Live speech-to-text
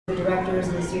directors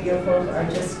and the studio folk are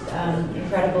just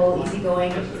incredible,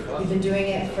 easygoing. We've been doing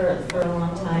it for a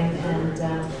long time, and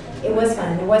it was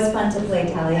fun. It was fun to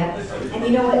play Talia. And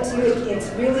you know what, too?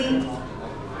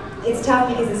 It's tough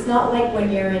because it's not like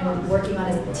when you're working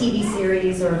on a TV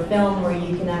series or a film where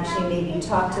you can actually maybe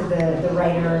talk to the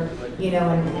writer, you know,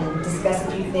 and discuss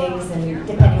a few things, and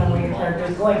depending on where your character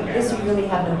is going. This, you really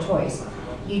have no choice.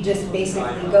 You just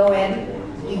basically go in,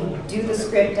 you do the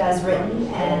script as written,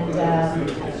 and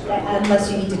unless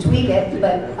you need to tweak it,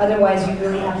 but otherwise you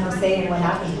really have no say in what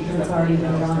happens because it's already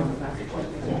been drawn.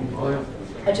 Yeah.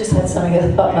 I just had something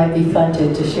I thought might be fun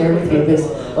to share with you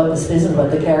about this isn't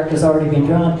about the character's already been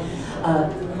drawn.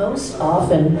 Most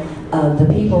often, the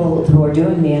people who are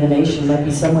doing the animation might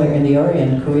be somewhere in the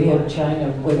Orient, Korea,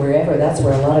 China, wherever. That's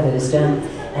where a lot of it is done.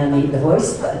 And the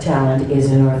voice talent is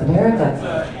in North America.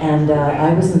 And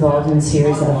I was involved in a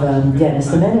series of Dennis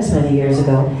the Menace many years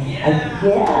ago. I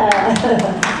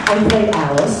played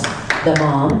Alice, the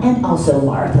mom, and also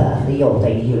Martha, the old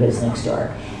lady who lives next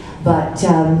door. But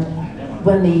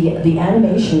when the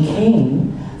animation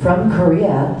came from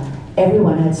Korea,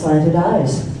 everyone had slanted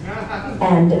eyes.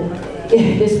 And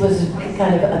this was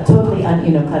kind of a totally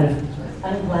kind of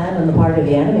unplanned on the part of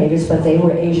the animators, but they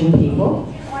were Asian people,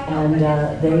 and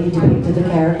they depicted the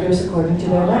characters according to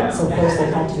their lights. So of course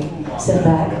they had to be sent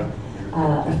back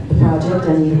the project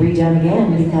and redone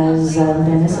again because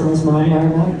Dennis and his mom are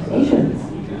not Asian.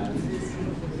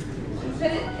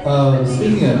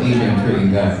 Speaking of Asian Korean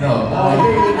guys, no.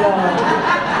 Here you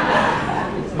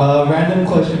go. Random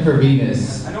question for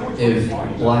Venus. If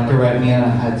Blackarachnia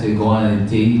had to go on a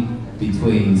date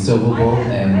between Silverbolt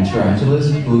and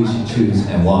Tarantulas, who would you choose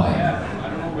and why?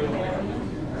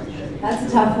 That's a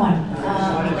tough one.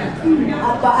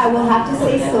 But I will have to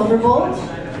say Silverbolt,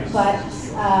 but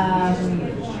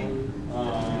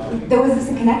there was this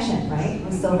connection, right,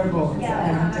 with Silverbolt.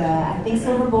 And I think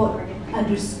Silverbolt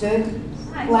understood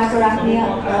Blackarachnia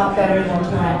a lot better than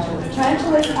Tarantulas.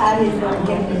 Tarantulas had his little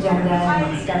hidden agenda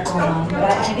and stuff going on, but I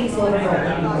think Silverbolt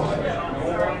would be more.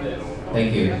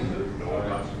 Thank you.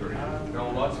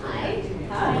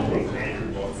 Hi.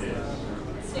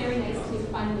 It's very nice to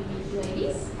finally meet you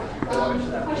ladies.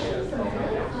 Question for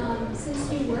Mary. Since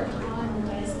you worked on the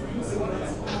Dennis the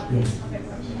Menace, Yes.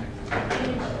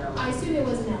 I assume it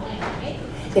was in LA, right?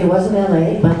 It was in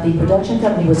LA, but the production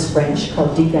company was French,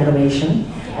 called Deep Animation,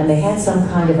 and they had some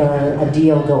kind of a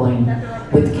deal going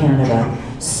with Canada.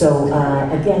 So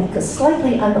again, a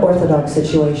slightly unorthodox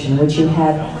situation, which you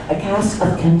had a cast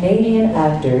of Canadian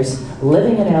actors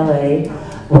living in LA,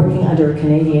 working under a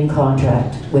Canadian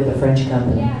contract with a French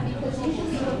company. Yeah, because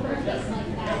usually the purpose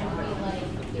like that would be like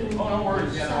it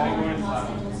would be summer in Los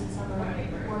Angeles and summer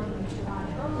working in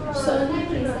Toronto. So in that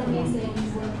case, that means that you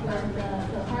worked with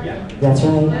the partner. That's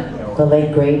right, the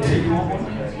late great.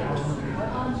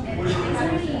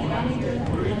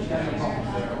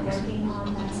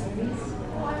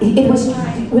 It was,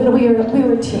 we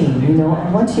were a team, you know,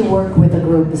 and once you work with a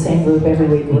group, the same group every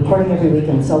week, recording every week,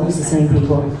 and it's always the same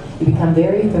people, you become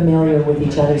very familiar with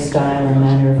each other's style and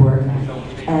manner of work.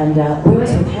 And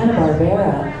whereas with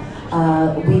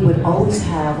Hanna-Barbera, we would always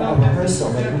have a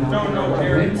rehearsal, a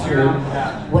read-through.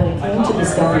 When it came to the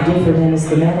stuff we did for Dennis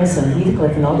the Menace and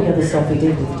Heathcliff and all the other stuff we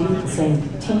did with Deep, the same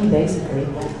team basically,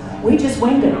 we just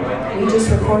winged it. We just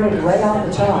recorded right off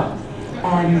the top.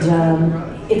 And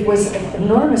it was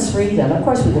enormous freedom. Of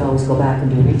course, we could always go back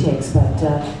and do retakes, but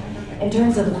in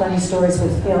terms of the funny stories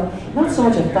with Phil, not so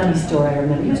much a funny story, I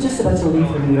remember. He was just about to leave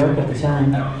for New York at the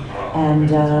time,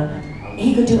 and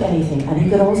he could do anything, and he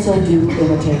could also do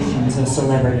imitations of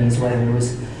celebrities, whether it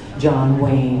was John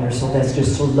Wayne or Sylvester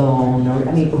Stallone, or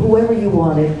I mean, whoever you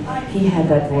wanted, he had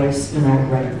that voice, you know,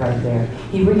 right there.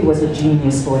 He really was a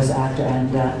genius voice actor,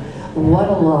 and what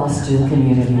a loss to the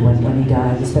community when he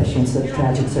died, especially in such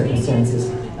tragic circumstances.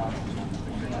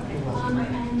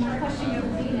 And my question for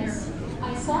Venus,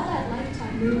 I saw that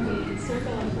Lifetime movie,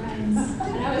 Circle of Friends,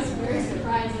 and I was very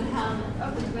surprised at how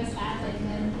the twist happened.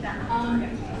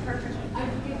 And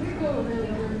we go a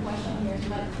really weird question here,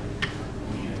 but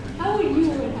how would you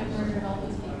have murdered all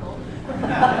those people?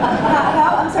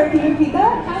 I'm sorry, can you repeat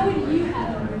that? How would you have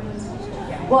murdered those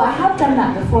people? Well, I have done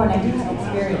that before, and I do have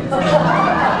experience.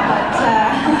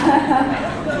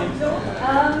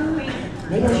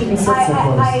 Maybe I should be so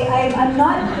I'm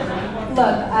not.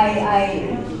 Look,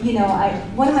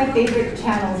 one of my favorite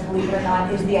channels, believe it or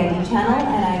not, is the ID channel,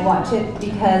 and I watch it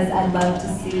because I love to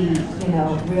see,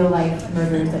 real life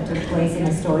murders that took place in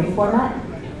a story format.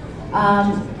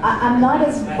 I'm not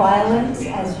as violent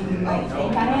as you might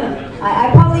think I am.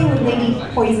 I probably would maybe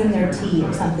poison their tea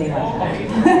or something like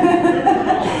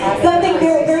that. Something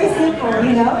very, very simple,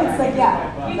 You know, it's like,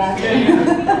 yeah,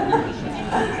 exactly.